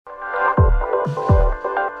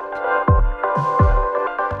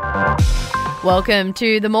Welcome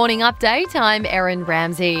to the Morning Update. I'm Erin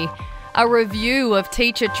Ramsey. A review of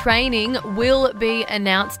teacher training will be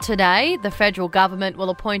announced today. The federal government will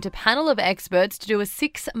appoint a panel of experts to do a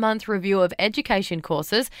 6-month review of education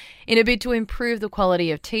courses in a bid to improve the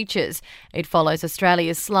quality of teachers. It follows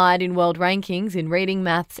Australia's slide in world rankings in reading,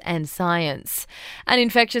 maths and science. An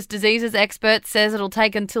infectious diseases expert says it'll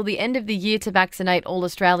take until the end of the year to vaccinate all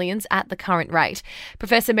Australians at the current rate.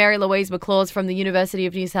 Professor Mary Louise McLaws from the University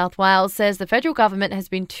of New South Wales says the federal government has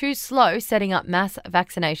been too slow setting up mass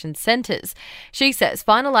vaccination centres. She says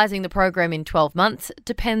finalising the program in 12 months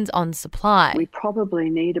depends on supply. We probably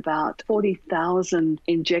need about 40,000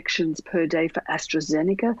 injections per day for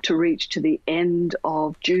AstraZeneca to reach to the end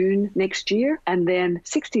of June next year, and then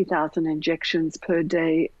 60,000 injections per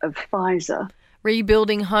day of Pfizer.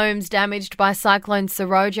 Rebuilding homes damaged by Cyclone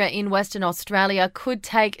Seroja in Western Australia could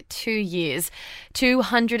take 2 years.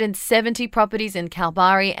 270 properties in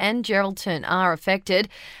Kalbarri and Geraldton are affected.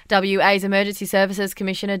 WA's Emergency Services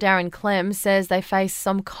Commissioner Darren Clem says they face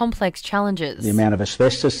some complex challenges. The amount of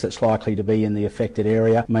asbestos that's likely to be in the affected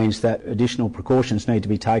area means that additional precautions need to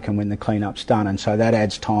be taken when the clean-up's done, and so that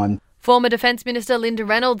adds time. Former Defence Minister Linda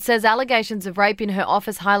Reynolds says allegations of rape in her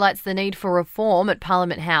office highlights the need for reform at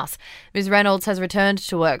Parliament House. Ms Reynolds has returned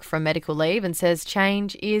to work from medical leave and says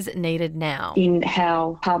change is needed now. In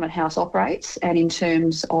how Parliament House operates and in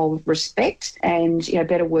terms of respect and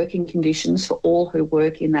better working conditions for all who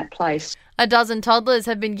work in that place. A dozen toddlers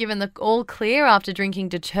have been given the all clear after drinking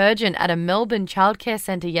detergent at a Melbourne childcare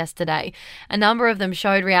centre yesterday. A number of them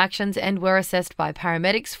showed reactions and were assessed by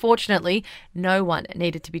paramedics. Fortunately, no one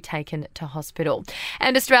needed to be taken to hospital.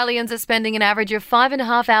 And Australians are spending an average of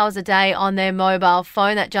 5.5 hours a day on their mobile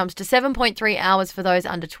phone. That jumps to 7.3 hours for those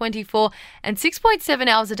under 24 and 6.7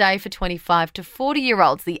 hours a day for 25 to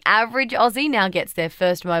 40-year-olds. The average Aussie now gets their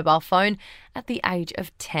first mobile phone at the age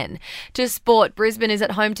of 10. To sport, Brisbane is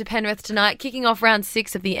at home to Penrith tonight. Kicking off round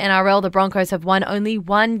 6 of the NRL, the Broncos have won only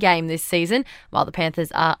one game this season, while the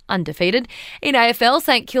Panthers are undefeated. In AFL,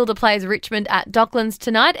 St Kilda plays Richmond at Docklands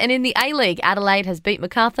tonight, and in the A-League, Adelaide has beat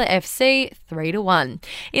Macarthur FC 3-1.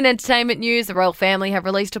 In entertainment news, the royal family have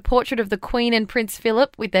released a portrait of the Queen and Prince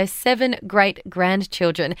Philip with their 7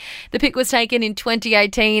 great-grandchildren. The pic was taken in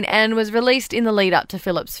 2018 and was released in the lead-up to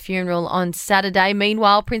Philip's funeral on Saturday.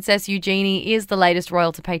 Meanwhile, Princess Eugenie is the latest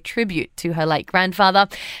royal to pay tribute to her late grandfather.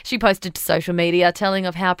 She posted to social media telling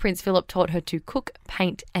of how Prince Philip taught her to cook,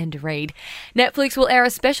 paint and read. Netflix will air a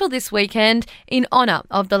special this weekend in honour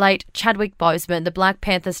of the late Chadwick Boseman. The Black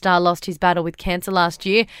Panther star lost his battle with cancer last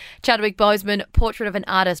year. Chadwick Boseman, Portrait of an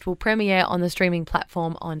Artist, will premiere on the streaming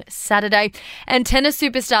platform on Saturday. And tennis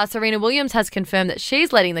superstar Serena Williams has confirmed that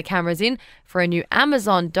she's letting the cameras in for a new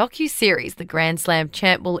Amazon docu-series. The Grand Slam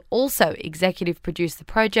champ will also executive produce the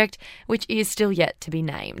project, which is still yet to be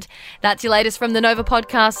named. That's your latest from the Nova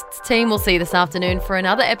Podcasts team. We'll see you this afternoon for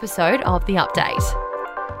another episode of The Update.